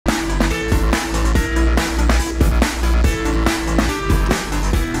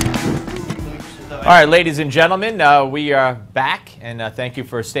All right, ladies and gentlemen, we are back, and thank you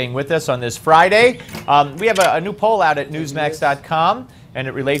for staying with us on this Friday. We have a new poll out at Newsmax.com, and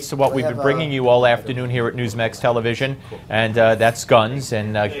it relates to what we've been bringing you all afternoon here at Newsmax Television, and that's guns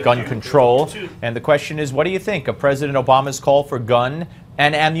and gun control. And the question is, what do you think of President Obama's call for gun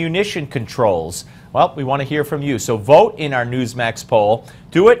and ammunition controls? Well, we want to hear from you, so vote in our Newsmax poll.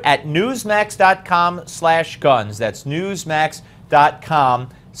 Do it at newsmax.com/guns. That's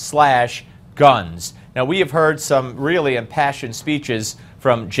newsmax.com/guns. Now, we have heard some really impassioned speeches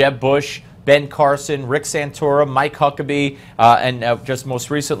from Jeb Bush, Ben Carson, Rick Santorum, Mike Huckabee, and just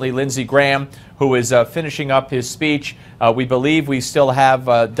most recently Lindsey Graham, who is finishing up his speech. We believe we still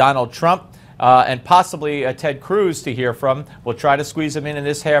have Donald Trump and possibly Ted Cruz to hear from. We'll try to squeeze him in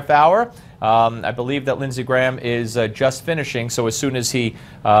this half hour. I believe that Lindsey Graham is just finishing, so as soon as he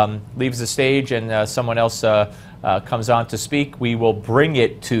leaves the stage and someone else comes on to speak, we will bring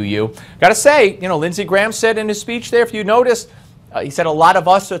it to you. Got to say, you know, Lindsey Graham said in his speech there, if you noticed, he said a lot of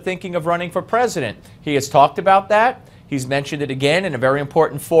us are thinking of running for president. He has talked about that. He's mentioned it again in a very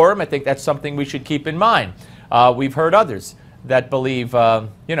important forum. I think that's something we should keep in mind. We've heard others that believe,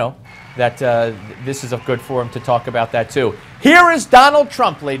 you know, that this is a good forum to talk about that too. Here is Donald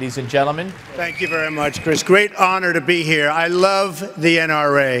Trump, ladies and gentlemen. Thank you very much, Chris. Great honor to be here. I love the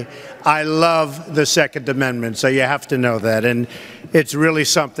NRA. I love the Second Amendment, so you have to know that. And it's really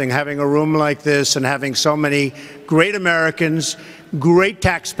something, having a room like this and having so many great Americans, great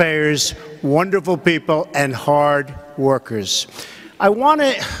taxpayers, wonderful people, and hard workers. I want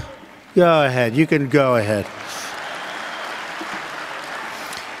to go ahead. You can go ahead.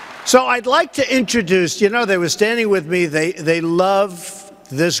 So I'd like to introduce, you know, they were standing with me. They love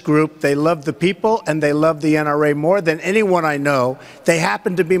this group. They love the people, and they love the NRA more than anyone I know. They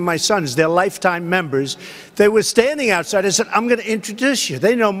happen to be my sons. They're lifetime members. They were standing outside. I said, I'm going to introduce you.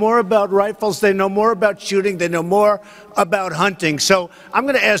 They know more about rifles. They know more about shooting. They know more about hunting. So I'm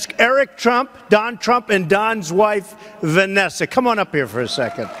going to ask Eric Trump, Don Trump, and Don's wife, Vanessa. Come on up here for a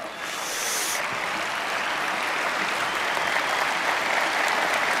second.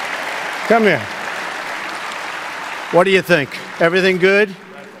 Come here. What do you think? Everything good?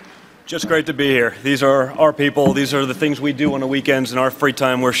 Just great to be here. These are our people. These are the things we do on the weekends in our free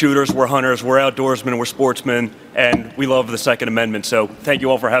time. We're shooters, we're hunters, we're outdoorsmen, we're sportsmen, and we love the Second Amendment. So thank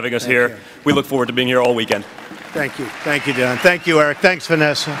you all for having us here. We look forward to being here all weekend. Thank you. Thank you, Don. Thank you, Eric. Thanks,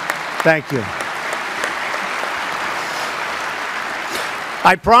 Vanessa. Thank you.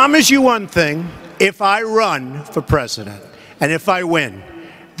 I promise you one thing. If I run for president and if I win,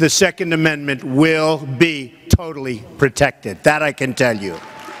 the Second Amendment will be totally protected. That I can tell you.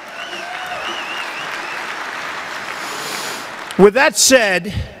 With that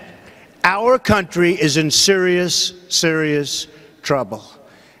said, our country is in serious, serious trouble.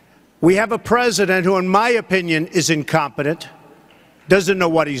 We have a president who, in my opinion, is incompetent, doesn't know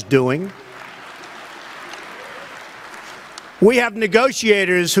what he's doing. We have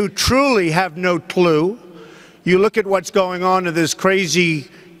negotiators who truly have no clue. You look at what's going on in this crazy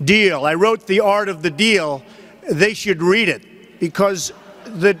deal. I wrote The Art of the Deal. They should read it, because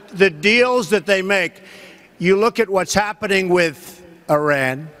the deals that they make, you look at what's happening with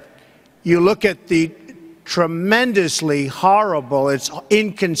Iran, you look at the tremendously horrible, it's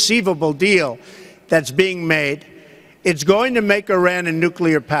inconceivable deal that's being made. It's going to make Iran a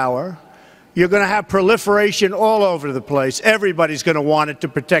nuclear power. You're going to have proliferation all over the place. Everybody's going to want it to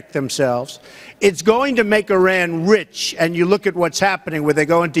protect themselves. It's going to make Iran rich. And you look at what's happening where they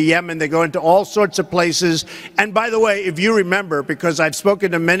go into Yemen, they go into all sorts of places. And by the way, if you remember, because I've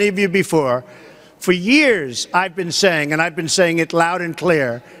spoken to many of you before, for years I've been saying, and I've been saying it loud and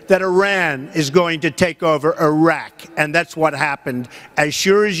clear, that Iran is going to take over Iraq. And that's what happened. As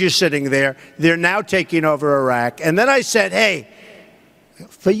sure as you're sitting there, they're now taking over Iraq. And then I said, hey,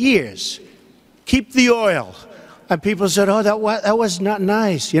 for years, keep the oil. And people said, oh, that was not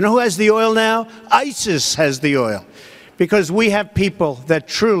nice. You know who has the oil now? ISIS has the oil. Because we have people that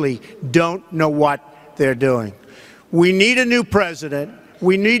truly don't know what they're doing. We need a new president.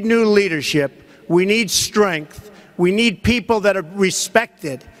 We need new leadership. We need strength. We need people that are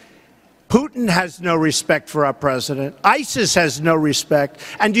respected. Putin has no respect for our president. ISIS has no respect.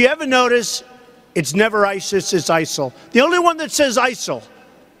 And do you ever notice it's never ISIS, it's ISIL? The only one that says ISIL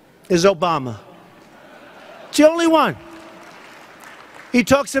is Obama. It's the only one. He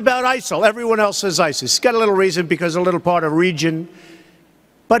talks about ISIL. Everyone else says ISIS. He's got a little reason because a little part of region.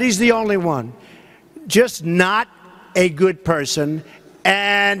 But he's the only one. Just not a good person.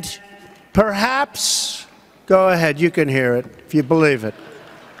 And perhaps, go ahead, you can hear it if you believe it.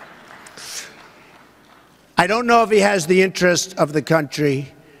 I don't know if he has the interest of the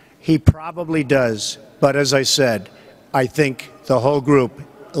country He probably does. But as I said, I think the whole group,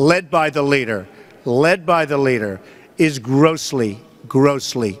 led by the leader, is grossly,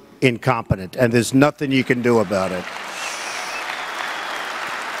 grossly incompetent, and there's nothing you can do about it.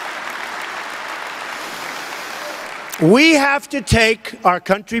 We have to take our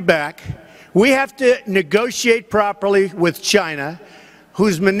country back. We have to negotiate properly with China,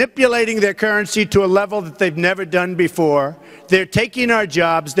 who's manipulating their currency to a level that they've never done before. They're taking our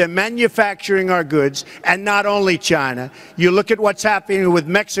jobs, they're manufacturing our goods, and not only China. You look at what's happening with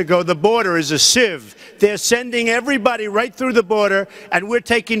Mexico, the border is a sieve. They're sending everybody right through the border, and we're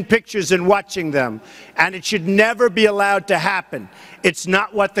taking pictures and watching them. And it should never be allowed to happen. It's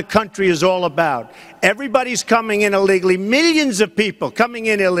not what the country is all about. Everybody's coming in illegally, millions of people coming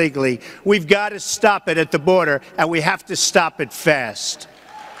in illegally. We've got to stop it at the border, and we have to stop it fast.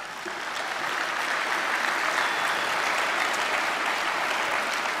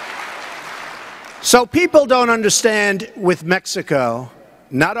 So people don't understand with Mexico,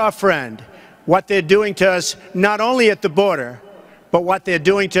 not our friend, what they're doing to us not only at the border, but what they're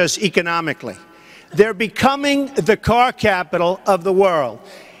doing to us economically. They're becoming the car capital of the world.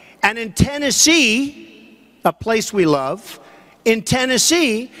 And in Tennessee, a place we love, in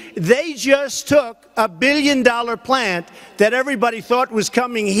Tennessee, they just took a $1 billion plant that everybody thought was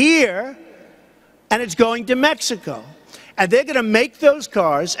coming here, and it's going to Mexico. And they're going to make those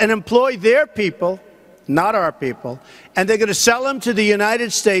cars and employ their people, not our people, and they're going to sell them to the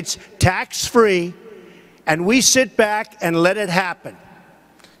United States tax-free, and we sit back and let it happen.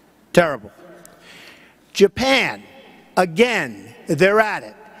 Terrible. Japan, again, they're at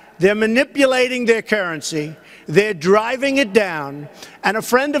it. They're manipulating their currency. They're driving it down. And a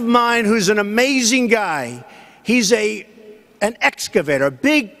friend of mine who's an amazing guy, he's an excavator, a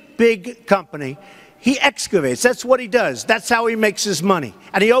big company. He excavates. That's what he does. That's how he makes his money.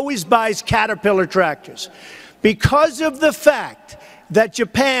 And he always buys Caterpillar tractors. Because of the fact that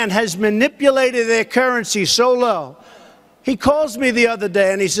Japan has manipulated their currency so low, he calls me the other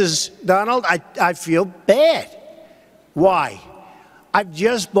day and he says, Donald, I feel bad. Why? I've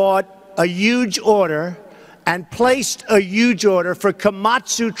just bought a huge order and placed a huge order for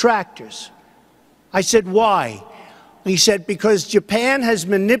Komatsu tractors. I said, why? He said, because Japan has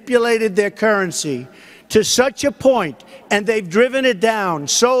manipulated their currency to such a point, and they've driven it down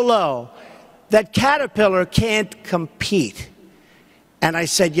so low that Caterpillar can't compete. And I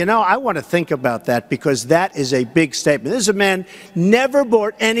said, you know, I want to think about that, because that is a big statement. This is a man never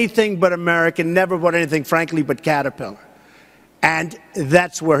bought anything but American, never bought anything, frankly, but Caterpillar. And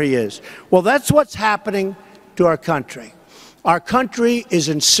that's where he is. Well, that's what's happening to our country. Our country is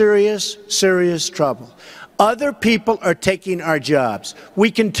in serious, serious trouble. Other people are taking our jobs. We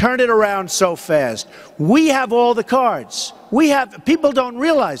can turn it around so fast. We have all the cards. People don't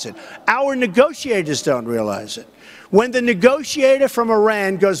realize it. Our negotiators don't realize it. When the negotiator from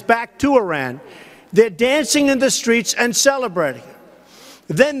Iran goes back to Iran, they're dancing in the streets and celebrating.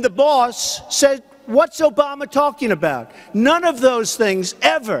 Then the boss said, what's Obama talking about? None of those things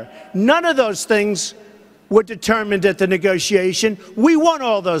ever, none of those things were determined at the negotiation. We won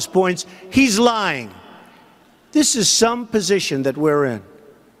all those points. He's lying. This is some position that we're in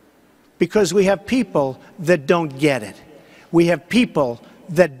because we have people that don't get it. We have people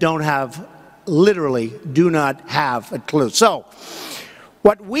that don't have, literally do not have a clue. So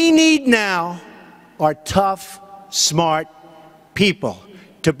what we need now are tough, smart people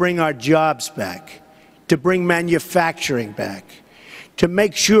to bring our jobs back, to bring manufacturing back, to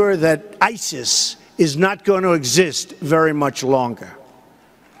make sure that ISIS is not going to exist very much longer.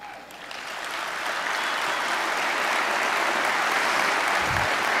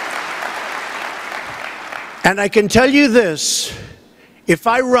 And I can tell you this, if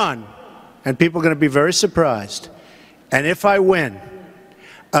I run, and people are going to be very surprised, and if I win,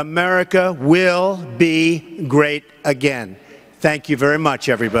 America will be great again. Thank you very much,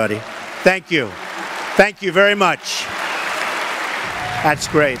 everybody. Thank you. Thank you very much. That's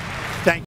great.